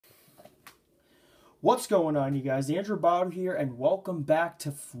What's going on, you guys? Andrew Bauer here, and welcome back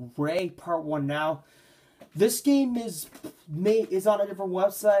to Fray Part 1 now. This game is on a different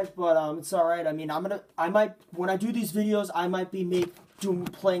website, but it's alright. I mean, when I do these videos, I might be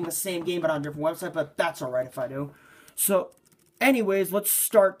playing the same game, but on a different website, but that's alright if I do. So, anyways, let's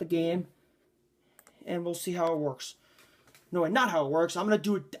start the game, and we'll see how it works. No, wait, not how it works. I'm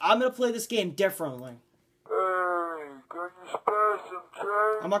gonna play this game differently. Can you spare some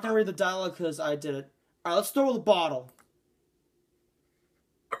change? I'm not going to read the dialogue because I did it. Alright, let's throw the bottle.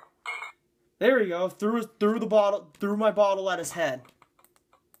 There we go. Threw my bottle at his head.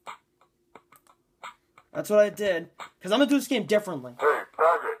 That's what I did. Because I'm going to do this game differently. Hey,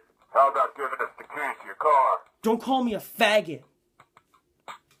 faggot, how about giving us the keys to your car? Don't call me a faggot.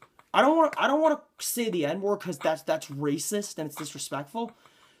 I don't want to say the N-word because that's racist and it's disrespectful.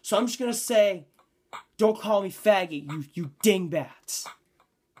 So I'm just going to say, don't call me faggot, you dingbats.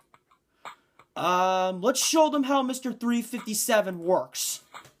 Let's show them how Mr. 357 works.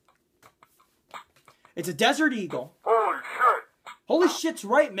 It's a Desert Eagle. Holy shit! Holy shit's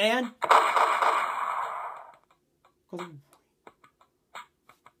right, man.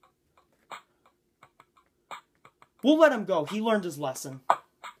 We'll let him go. He learned his lesson.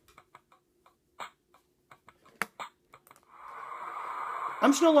 I'm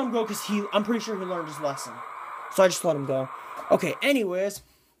just gonna let him go because I'm pretty sure he learned his lesson. So I just let him go. Okay, anyways.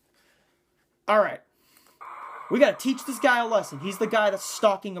 Alright. We gotta teach this guy a lesson. He's the guy that's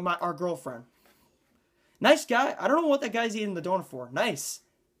stalking our girlfriend. Nice guy. I don't know what that guy's eating the donut for. Nice.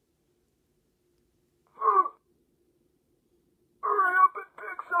 Hurry up and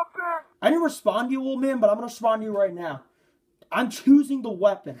pick something! I didn't respond to you, old man, but I'm gonna respond to you right now. I'm choosing the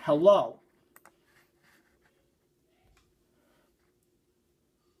weapon. Hello.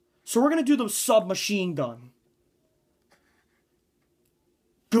 So we're going to do the submachine gun.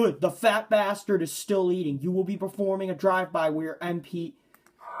 Good. The fat bastard is still eating. You will be performing a drive-by with your MP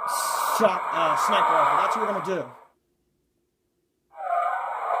sniper rifle. That's what we're going to do.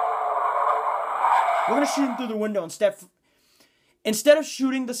 We're going to shoot him through the window instead of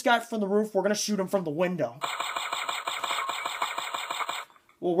shooting this guy from the roof, we're going to shoot him from the window.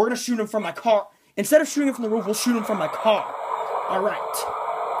 Well, we're going to shoot him from my car. Instead of shooting him from the roof, we'll shoot him from my car. All right.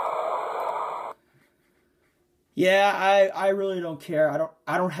 Yeah, I really don't care.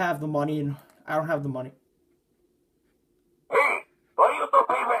 I don't have the money, and I don't have the money. Hey, what are you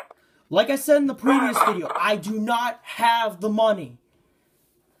doing? Like I said in the previous video, I do not have the money.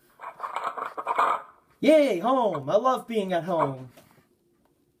 Yay, home. I love being at home.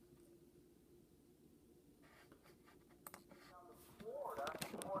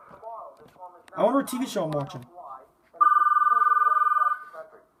 I wonder what TV show I'm watching.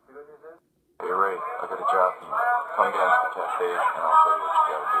 Hey Ray, I got a job for you. Come down to the cafe and I'll tell you what you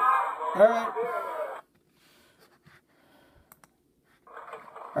gotta do. Alright.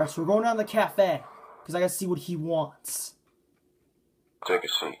 Alright, so we're going down to the cafe. Because I gotta see what he wants. Take a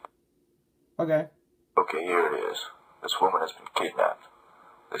seat. Okay. Okay, here it is. This woman has been kidnapped.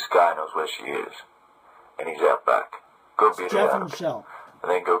 This guy knows where she is. And he's out back. Go beat her Jeff out and of it. Michelle.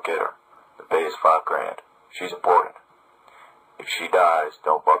 And then go get her. The pay is $5,000. She's important. If she dies,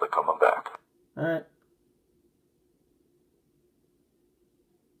 don't bother coming back. Alright.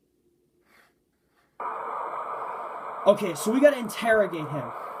 Okay, so we gotta interrogate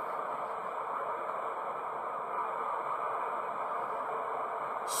him.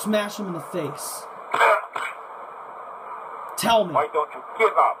 Smash him in the face. Tell me. Why don't you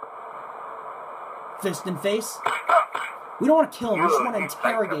give up? Fist in face? We don't want to kill him, we just want to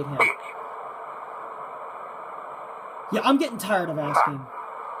interrogate him. Yeah, I'm getting tired of asking.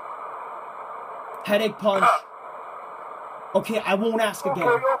 Headache punch. Okay, I won't ask again.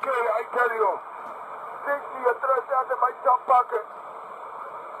 Okay, I tell you. Take me atrás out of my top pocket.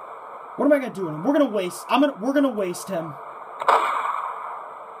 What am I gonna do with him? We're gonna waste him.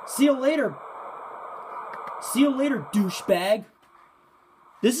 See you later. See you later, douchebag.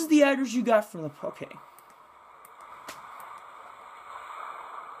 This is the address you got from the... Okay.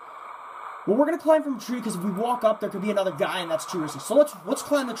 Well, we're gonna climb from a tree because if we walk up, there could be another guy, and that's too risky. So let's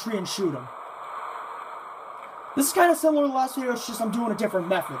climb the tree and shoot him. This is kind of similar to the last video. It's just I'm doing a different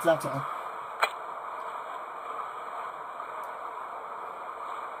methods. That's all.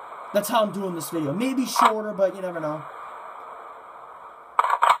 That's how I'm doing this video. Maybe shorter, but you never know.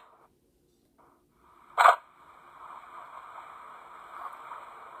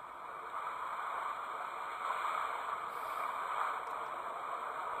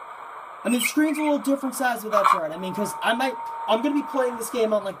 I mean, the screen's a little different size, but that's alright. I mean, because I'm going to be playing this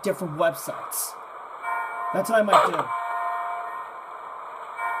game on, like, different websites. That's what I might do.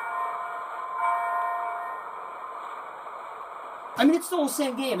 I mean, it's still the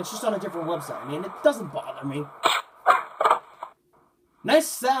same game, it's just on a different website. I mean, it doesn't bother me. Nice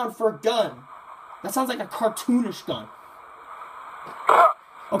sound for a gun. That sounds like a cartoonish gun.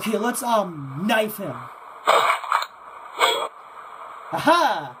 Okay, let's, knife him.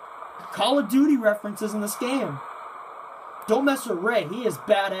 Haha! Call of Duty references in this game. Don't mess with Ray, he is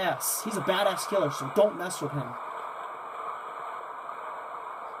badass. He's a badass killer, so don't mess with him.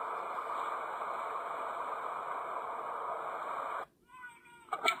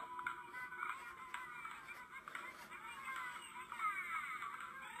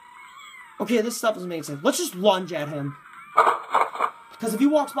 Okay, this stuff doesn't make sense. Let's just lunge at him. Because if he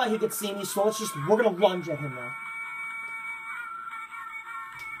walks by, he could see me, so we're gonna lunge at him now.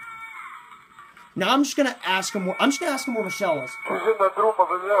 Now I'm just gonna ask him where Michelle is. Because,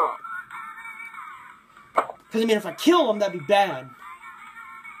 I mean, if I kill him, that'd be bad.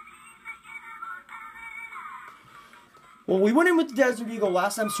 Well, we went in with the Desert Eagle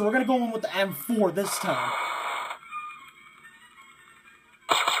last time, so we're gonna go in with the M4 this time.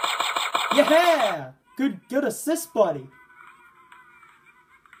 Yeah! Good assist, buddy.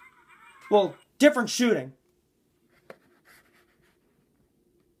 Well, different shooting.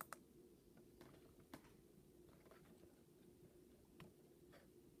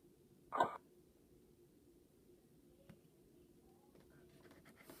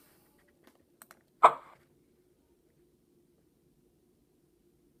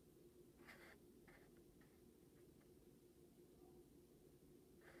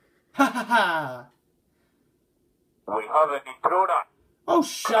 Ha ha ha! We have an intruder. Oh,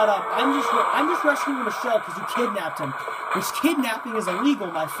 shut up. I'm just rescuing Michelle because you kidnapped him. Which kidnapping is illegal,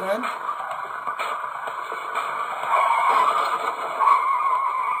 my friend.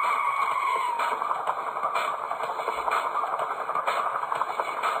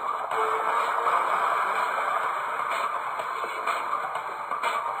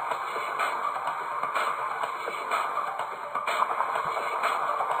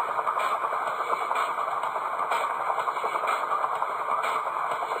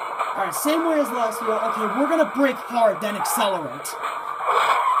 Alright, same way as last year. Okay, we're gonna brake hard, then accelerate.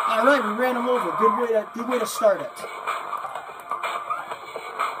 Alright, we ran him over. Good way to start it.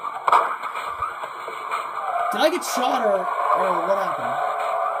 Did I get shot or what happened?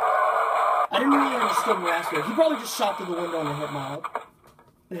 I didn't really understand last year. He probably just shot through the window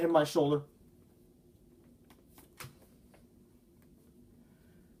and hit my shoulder.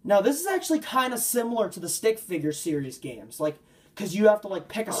 Now, this is actually kind of similar to the Stick Figure series games. Like, because you have to, like,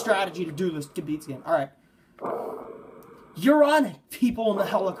 pick a strategy to do this, to beat the game. Alright. You're on it, people in the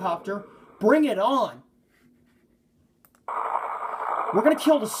helicopter. Bring it on. We're gonna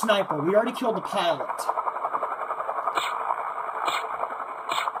kill the sniper. We already killed the pilot.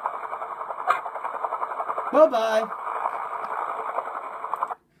 Bye-bye.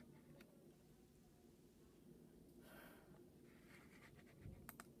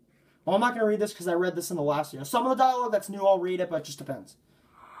 Well, I'm not going to read this because I read this in the last video. Some of the dialogue that's new, I'll read it, but it just depends.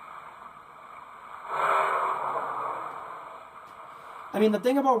 I mean, the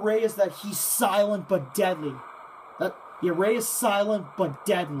thing about Ray is that he's silent but deadly. Yeah, Ray is silent but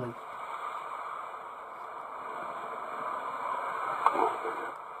deadly.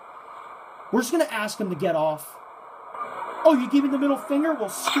 We're just going to ask him to get off. Oh, you gave me the middle finger? Well,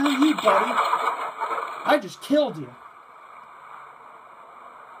 screw you, buddy. I just killed you.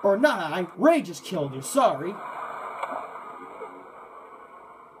 Or not, Ray just killed you, sorry.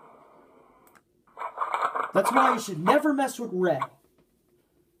 That's why you should never mess with Ray.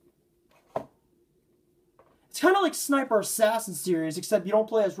 It's kind of like Sniper Assassin series, except you don't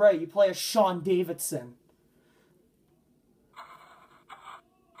play as Ray, you play as Sean Davidson.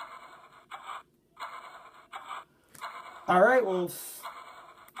 Alright, well...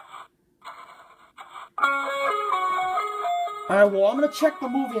 Alright, well, I'm gonna check the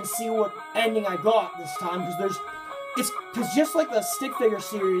movie and see what ending I got this time, because just like the Stick Figure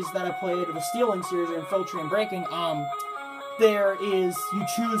series that I played, or the Stealing series, or Infiltrating and Breaking, there is, you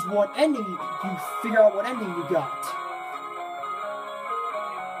choose what ending, you figure out what ending you got.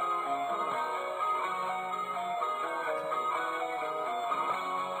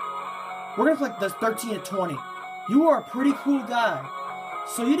 We're gonna play this 13 to 20. You are a pretty cool guy.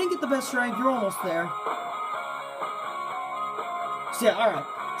 So you didn't get the best rank, you're almost there. So yeah, alright.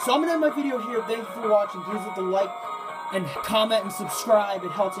 So I'm gonna end my video here. Thank you for watching. Please hit the like and comment and subscribe.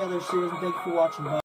 It helps the other series, and thank you for watching. Bye.